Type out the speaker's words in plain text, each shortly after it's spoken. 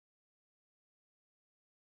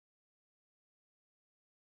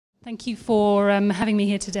Thank you for having me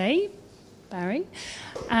here today, Barry.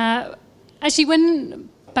 Actually, when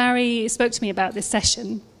Barry spoke to me about this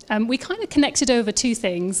session, we kind of connected over two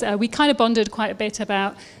things. We kind of bonded quite a bit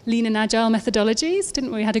about lean and agile methodologies,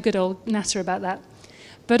 didn't we? We had a good old natter about that.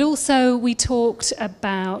 But also we talked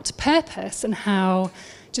about purpose and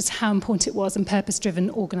just how important it was in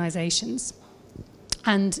purpose-driven organizations.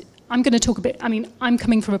 And I'm going to talk a bit, I'm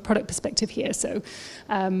coming from a product perspective here, so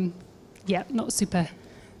yeah, not super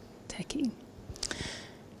techie.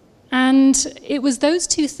 And it was those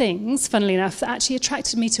two things, funnily enough, that actually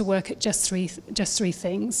attracted me to work at Just Three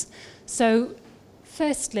Things. So,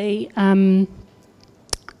 firstly, I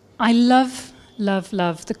love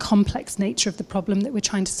the complex nature of the problem that we're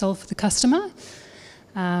trying to solve for the customer.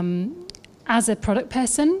 As a product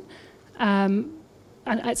person,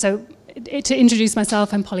 so to introduce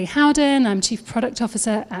myself, I'm Polly Howden. I'm Chief Product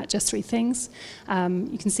Officer at Just Three Things.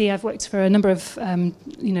 You can see I've worked for a number of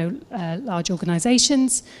large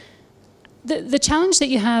organizations. The challenge that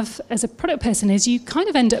you have as a product person is you kind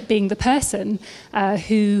of end up being the person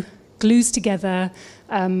who glues together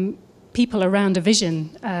people around a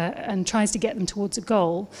vision and tries to get them towards a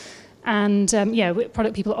goal. And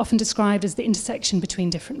product people are often described as the intersection between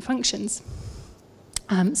different functions.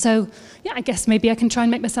 So, yeah, I guess maybe I can try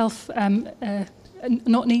and make myself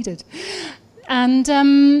not needed. And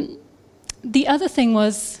the other thing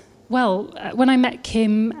was, when I met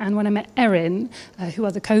Kim and when I met Erin, who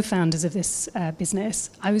are the co-founders of this business,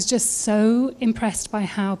 I was just so impressed by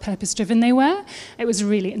how purpose-driven they were. It was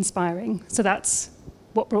really inspiring. So that's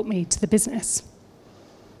what brought me to the business.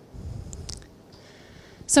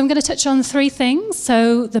 So I'm going to touch on three things.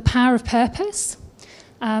 So the power of purpose.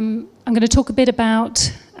 I'm going to talk a bit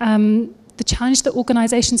about the challenge that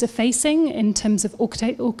organizations are facing in terms of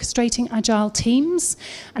orchestrating agile teams,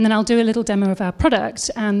 and then I'll do a little demo of our product.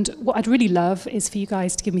 And what I'd really love is for you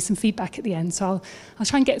guys to give me some feedback at the end. So I'll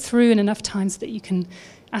try and get through in enough time so that you can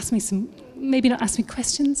ask me maybe not ask me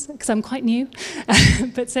questions, because I'm quite new,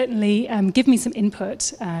 but certainly give me some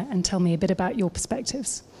input and tell me a bit about your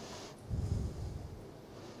perspectives.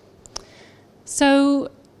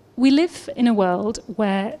 So, we live in a world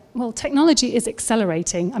where, technology is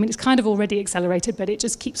accelerating. It's kind of already accelerated, but it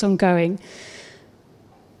just keeps on going.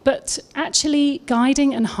 But actually,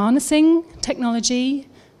 guiding and harnessing technology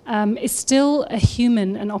is still a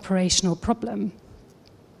human and operational problem.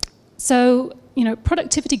 So,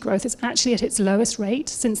 productivity growth is actually at its lowest rate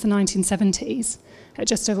since the 1970s, at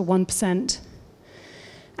just over 1%.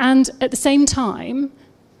 And at the same time,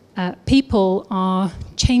 people are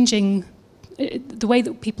changing. The way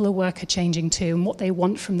that people at work are changing too, and what they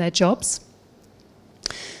want from their jobs.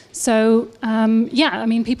 So,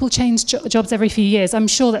 people change jobs every few years. I'm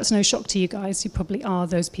sure that's no shock to you guys. You probably are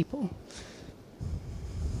those people.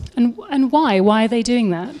 And why? Why are they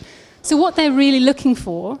doing that? So what they're really looking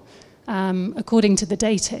for, according to the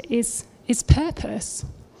data, is purpose.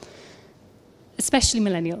 Especially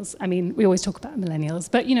millennials. We always talk about millennials,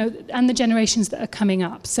 but and the generations that are coming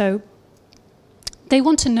up. So they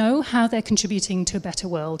want to know how they're contributing to a better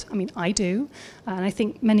world. I do, and I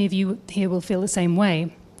think many of you here will feel the same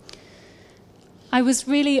way. I was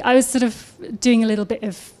sort of doing a little bit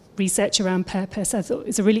of research around purpose. I thought it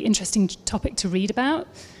was a really interesting topic to read about.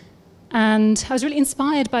 And I was really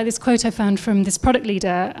inspired by this quote I found from this product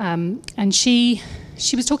leader, and she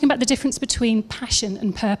was talking about the difference between passion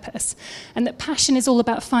and purpose, and that passion is all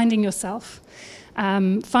about finding yourself.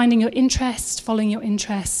 Finding your interest, following your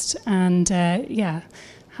interest, and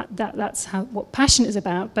that's what passion is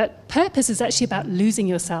about. But purpose is actually about losing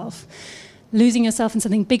yourself in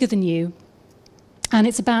something bigger than you. And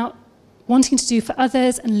it's about wanting to do for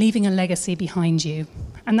others and leaving a legacy behind you.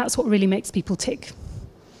 And that's what really makes people tick.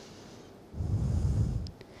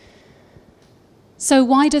 So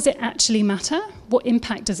why does it actually matter? What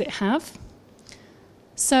impact does it have?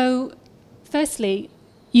 So, firstly,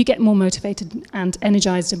 you get more motivated and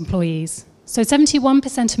energized employees. So 71%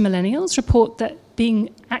 of millennials report that being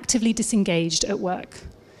actively disengaged at work.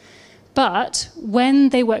 But when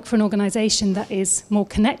they work for an organization that is more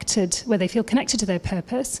connected, where they feel connected to their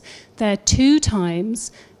purpose, they're 2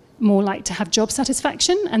 times more likely to have job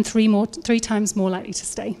satisfaction and 3 times more likely to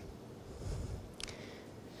stay.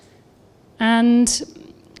 And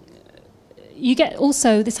you get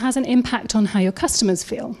also, this has an impact on how your customers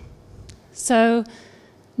feel. So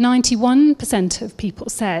 91% of people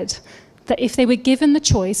said that if they were given the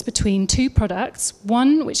choice between 2 products,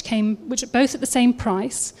 one which are both at the same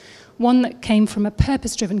price, one that came from a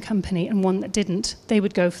purpose-driven company and one that didn't, they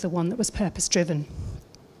would go for the one that was purpose-driven.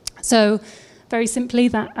 So, very simply,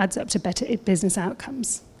 that adds up to better business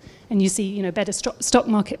outcomes. And you see, you know, better stock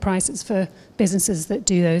market prices for businesses that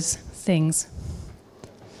do those things.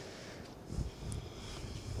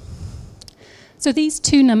 So these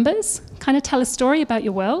two numbers kind of tell a story about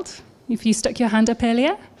your world. If you stuck your hand up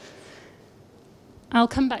earlier, I'll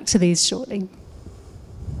come back to these shortly.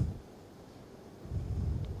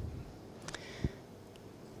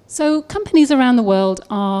 So companies around the world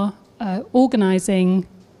are reorganizing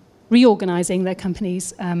their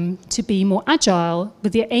companies to be more agile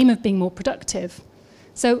with the aim of being more productive.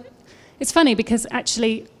 So it's funny because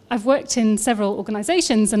actually I've worked in several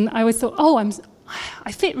organizations and I always thought, oh,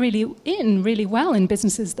 I fit really well in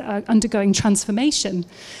businesses that are undergoing transformation.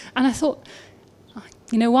 And I thought,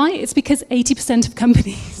 you know why? It's because 80% of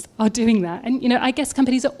companies are doing that. And, you know, I guess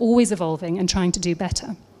companies are always evolving and trying to do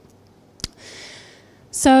better.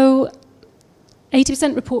 So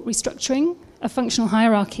 80% report restructuring of functional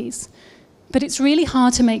hierarchies. But it's really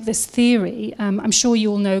hard to make this theory. I'm sure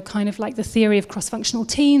you all know kind of like the theory of cross-functional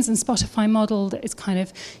teams and Spotify model that is kind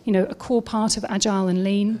of, you know, a core part of Agile and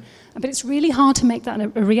Lean. But it's really hard to make that a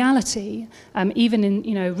reality, even in,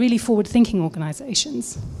 you know, really forward-thinking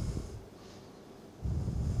organizations.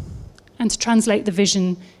 And to translate the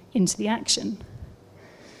vision into the action.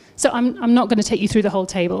 So I'm not going to take you through the whole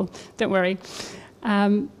table, don't worry.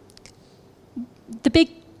 The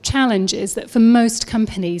big challenge is that for most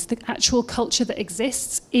companies, the actual culture that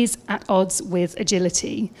exists is at odds with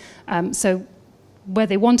agility. So where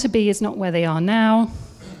they want to be is not where they are now.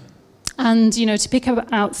 And, you know, to pick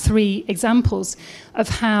out three examples of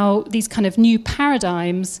how these kind of new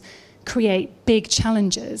paradigms create big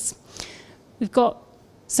challenges.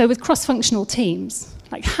 So with cross-functional teams,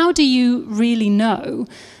 like how do you really know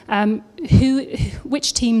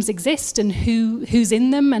which teams exist and who's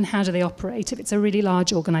in them and how do they operate if it's a really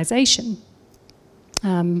large organization?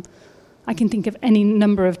 I can think of any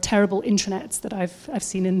number of terrible intranets that I've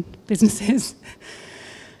seen in businesses.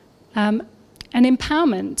 And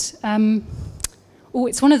empowerment,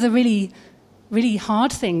 it's one of the really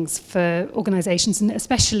hard things for organizations, and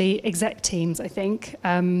especially exec teams, I think.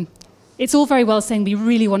 It's all very well saying we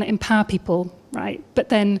really want to empower people, right? But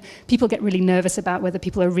then people get really nervous about whether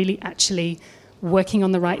people are really actually working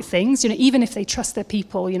on the right things. You know, even if they trust their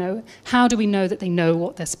people, you know, how do we know that they know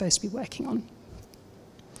what they're supposed to be working on?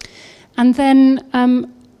 And then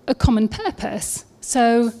a common purpose.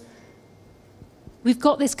 So we've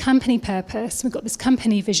got this company purpose, we've got this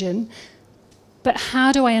company vision, but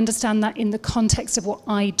how do I understand that in the context of what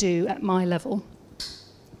I do at my level?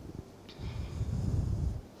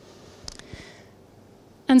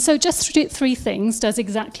 And so Just Three Things does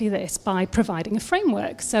exactly this by providing a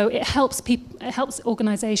framework. So it helps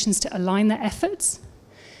organizations to align their efforts.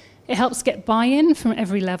 It helps get buy-in from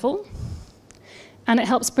every level. And it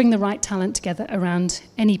helps bring the right talent together around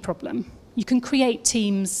any problem. You can create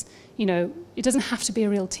teams, you know, it doesn't have to be a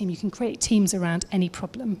real team. You can create teams around any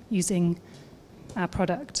problem using our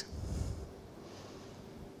product.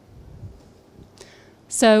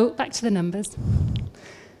 So back to the numbers.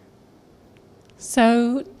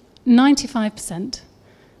 So 95%,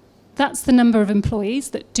 that's the number of employees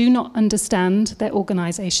that do not understand their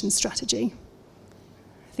organization strategy.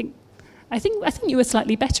 I think you were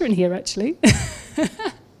slightly better in here, actually.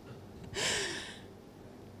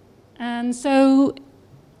 And so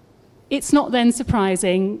it's not then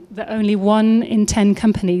surprising that only 1 in 10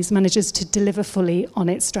 companies manages to deliver fully on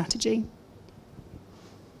its strategy.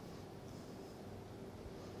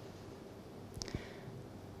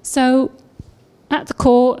 So at the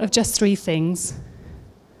core of Just Three Things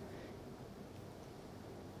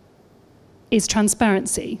is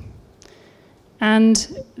transparency.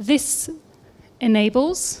 And this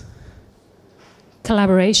enables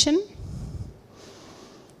collaboration.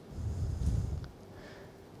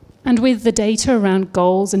 And with the data around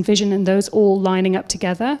goals and vision and those all lining up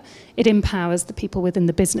together, it empowers the people within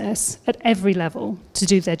the business at every level to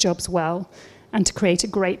do their jobs well and to create a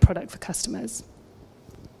great product for customers.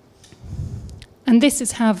 And this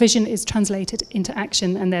is how vision is translated into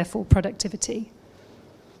action and therefore productivity.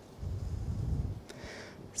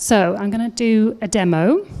 So I'm going to do a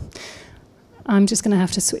demo. I'm just going to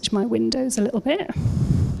have to switch my windows a little bit,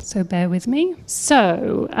 so bear with me.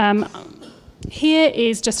 So here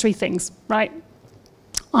is Just Three Things, right?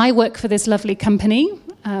 I work for this lovely company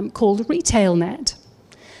called RetailNet.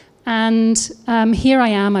 And here I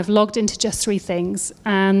am, I've logged into Just Three Things.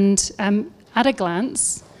 And at a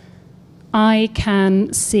glance, I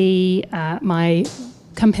can see my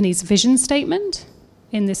company's vision statement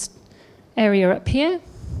in this area up here.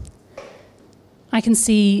 I can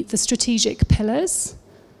see the strategic pillars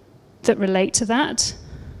that relate to that.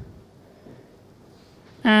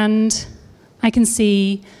 And I can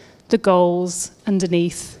see the goals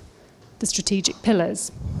underneath the strategic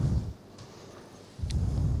pillars.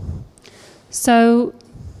 So,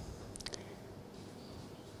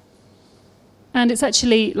 and it's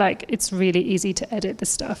actually like, it's really easy to edit the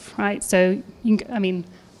stuff, right? So, I mean,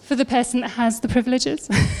 for the person that has the privileges,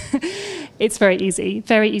 it's very easy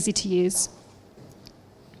to use.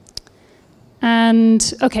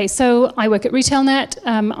 And, okay, so I work at RetailNet.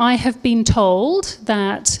 I have been told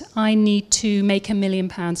that I need to make £1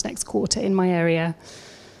 million next quarter in my area.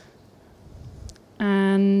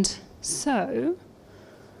 And so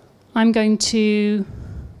I'm going to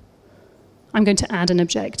add an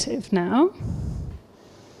objective now.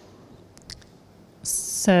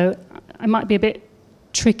 So I might be a bit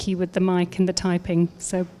tricky with the mic and the typing,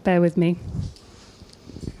 so bear with me.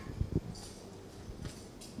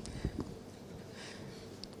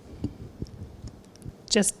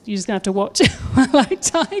 You're just gonna have to watch while I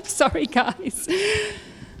type. Sorry, guys.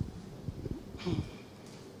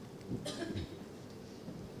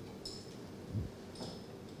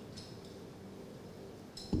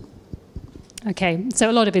 Okay,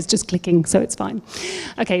 so a lot of it's just clicking, so it's fine.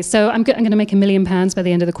 Okay, so I'm going to make £1 million by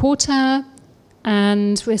the end of the quarter,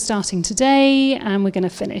 and we're starting today, and we're going to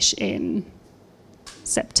finish in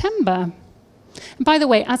September. And by the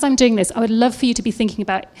way, as I'm doing this, I would love for you to be thinking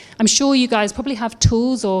about, I'm sure you guys probably have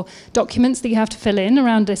tools or documents that you have to fill in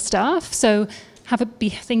around this stuff, so be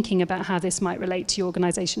thinking about how this might relate to your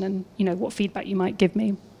organization and what feedback you might give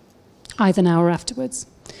me, either now or afterwards.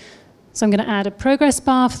 So I'm going to add a progress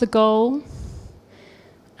bar for the goal,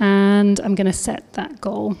 and I'm going to set that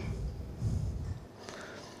goal.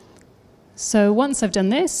 So once I've done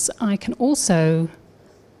this, I can also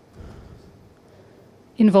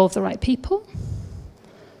involve the right people.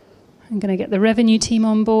 I'm going to get the revenue team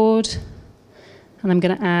on board, and I'm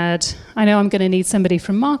going to add, I know I'm going to need somebody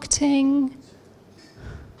from marketing.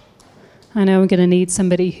 I know I'm going to need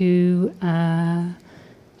somebody who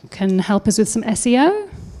can help us with some SEO.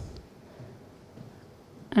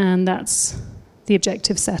 And that's the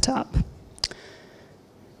objective set up.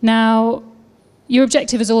 Now, your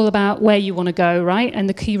objective is all about where you want to go, right? And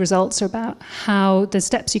the key results are about how the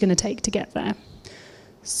steps you're going to take to get there.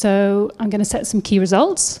 So I'm going to set some key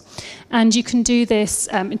results. And you can do this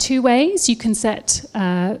in two ways. You can set,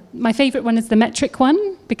 my favorite one is the metric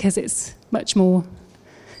one, because it's much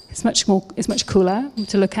cooler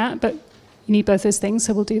to look at, but you need both those things,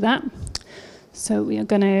 so we'll do that. So we are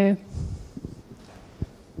going to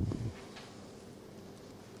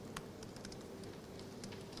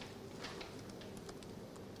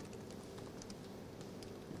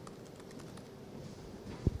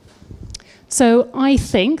So I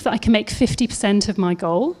think that I can make 50% of my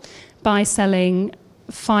goal by selling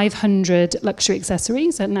 500 luxury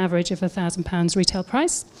accessories at an average of £1,000 retail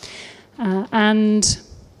price. And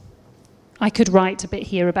I could write a bit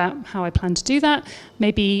here about how I plan to do that.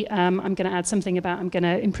 Maybe I'm going to add something about I'm going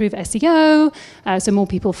to improve SEO, so more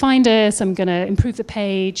people find us. I'm going to improve the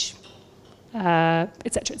page,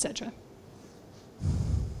 etc., etc.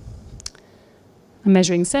 I'm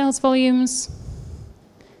measuring sales volumes.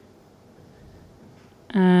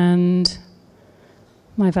 And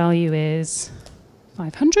my value is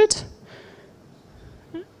 500.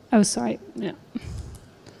 Oh, sorry, yeah.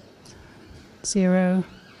 0.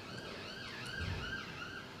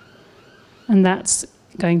 And that's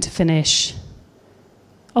going to finish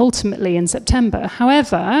ultimately in September.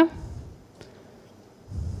 However,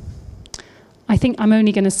 I think I'm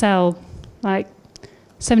only going to sell like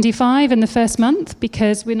 75 in the first month,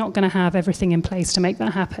 because we're not going to have everything in place to make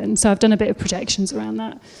that happen. So I've done a bit of projections around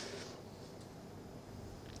that.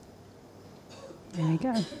 There you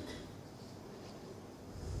go.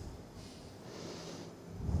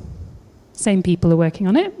 Same people are working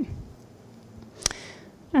on it.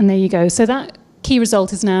 And there you go. So that key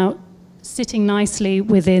result is now sitting nicely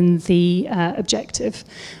within the objective.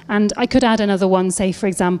 And I could add another one, say, for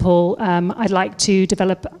example, I'd like to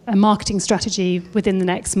develop a marketing strategy within the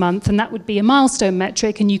next month, and that would be a milestone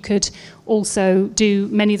metric, and you could also do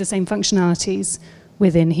many of the same functionalities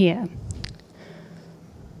within here.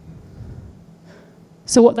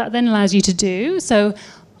 So what that then allows you to do, so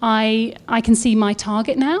I can see my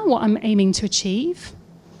target now, what I'm aiming to achieve.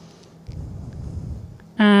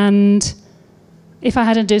 And if I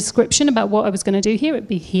had a description about what I was going to do here, it would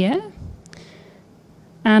be here.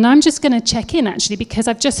 And I'm just going to check in, actually, because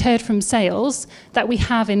I've just heard from sales that we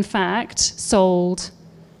have, in fact, sold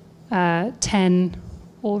 10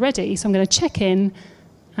 already. So I'm going to check in,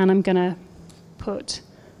 and I'm going to put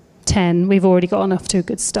 10. We've already gotten off to a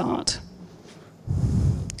good start.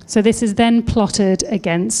 So this is then plotted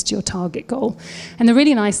against your target goal. And the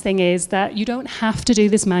really nice thing is that you don't have to do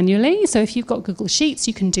this manually. So if you've got Google Sheets,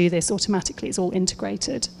 you can do this automatically. It's all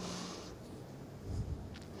integrated.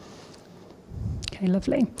 Okay,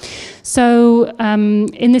 lovely. So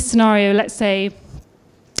in this scenario, let's say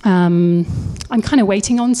I'm kind of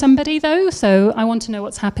waiting on somebody, though. So I want to know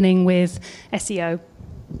what's happening with SEO.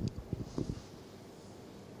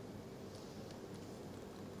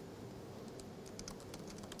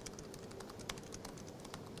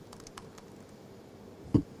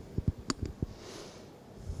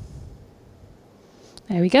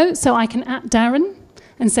 There we go. So I can at Darren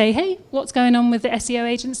and say, hey, what's going on with the SEO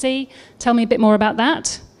agency? Tell me a bit more about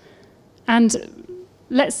that. And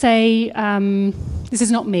let's say this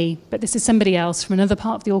is not me, but this is somebody else from another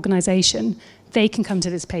part of the organization. They can come to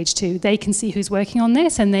this page too. They can see who's working on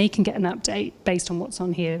this, and they can get an update based on what's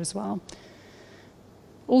on here as well.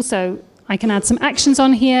 Also, I can add some actions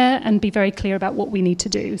on here and be very clear about what we need to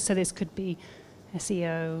do. So this could be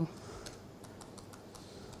SEO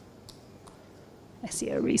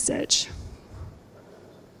research.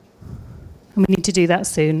 And we need to do that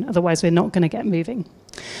soon, otherwise we're not going to get moving.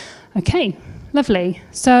 Okay, lovely.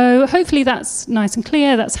 So hopefully that's nice and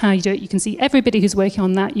clear. That's how you do it. You can see everybody who's working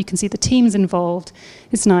on that. You can see the teams involved.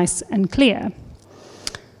 It's nice and clear.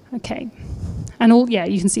 Okay, and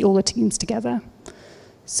you can see all the teams together.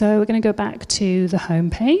 So we're going to go back to the home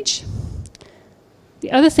page.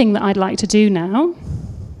 The other thing that I'd like to do now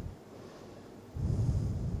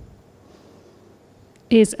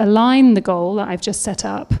is align the goal that I've just set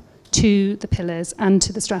up to the pillars and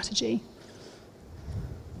to the strategy.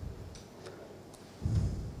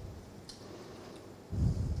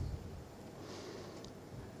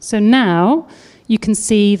 So now you can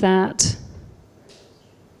see that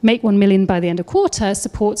make 1 million by the end of quarter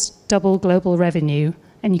supports double global revenue,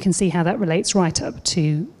 and you can see how that relates right up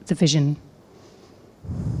to the vision.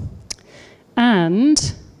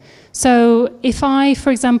 And so if I,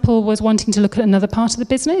 for example, was wanting to look at another part of the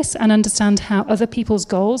business and understand how other people's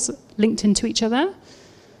goals linked into each other,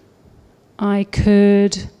 I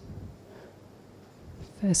could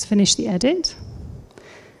first finish the edit,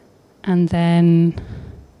 and then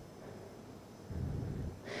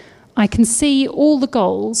I can see all the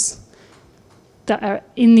goals that are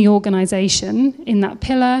in the organization, in that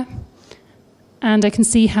pillar, and I can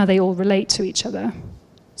see how they all relate to each other.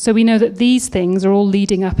 So we know that these things are all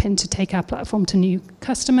leading up into take our platform to new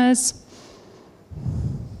customers.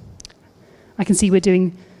 I can see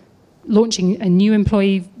we're launching a new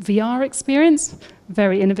employee VR experience,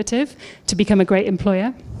 very innovative, to become a great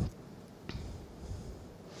employer.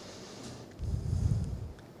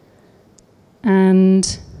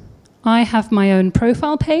 And I have my own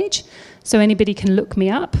profile page, so anybody can look me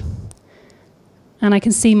up. And I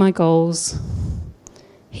can see my goals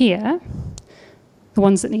here, the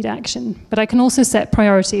ones that need action. But I can also set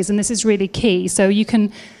priorities, and this is really key. So you can,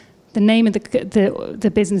 the name of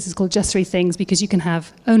the business is called Just 3 Things, because you can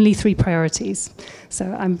have only 3 priorities. So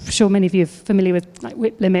I'm sure many of you are familiar with like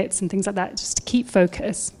WIP limits and things like that, just to keep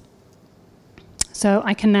focus. So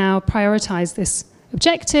I can now prioritize this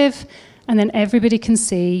objective, and then everybody can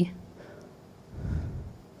see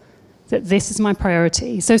that this is my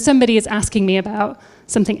priority. So somebody is asking me about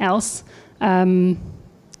something else,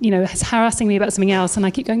 is harassing me about something else, and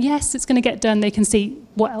I keep going, yes, it's going to get done. They can see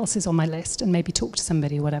what else is on my list and maybe talk to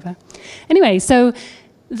somebody or whatever. Anyway, so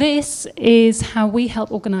this is how we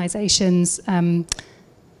help organizations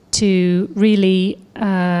to really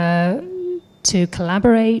to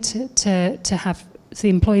collaborate, to have the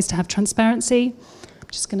employees to have transparency. I'm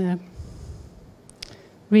just going to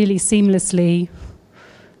really seamlessly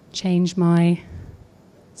change my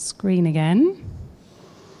screen again.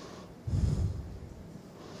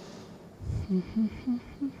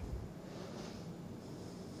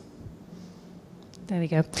 There we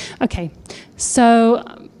go. Okay, so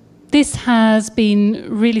this has been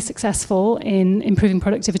really successful in improving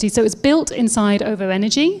productivity. So it was built inside OVO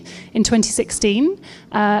Energy in 2016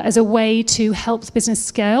 as a way to help the business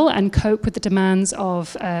scale and cope with the demands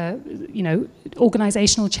of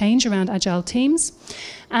organizational change around agile teams.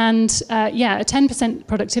 And a 10%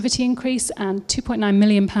 productivity increase and £2.9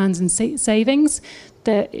 million in savings.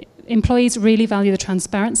 The employees really value the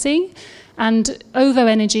transparency. And OVO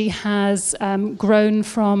Energy has grown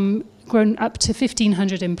up to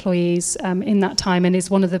 1,500 employees in that time, and is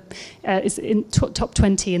one of the is in top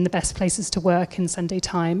 20 in the best places to work in Sunday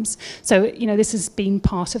Times. So this has been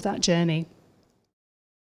part of that journey.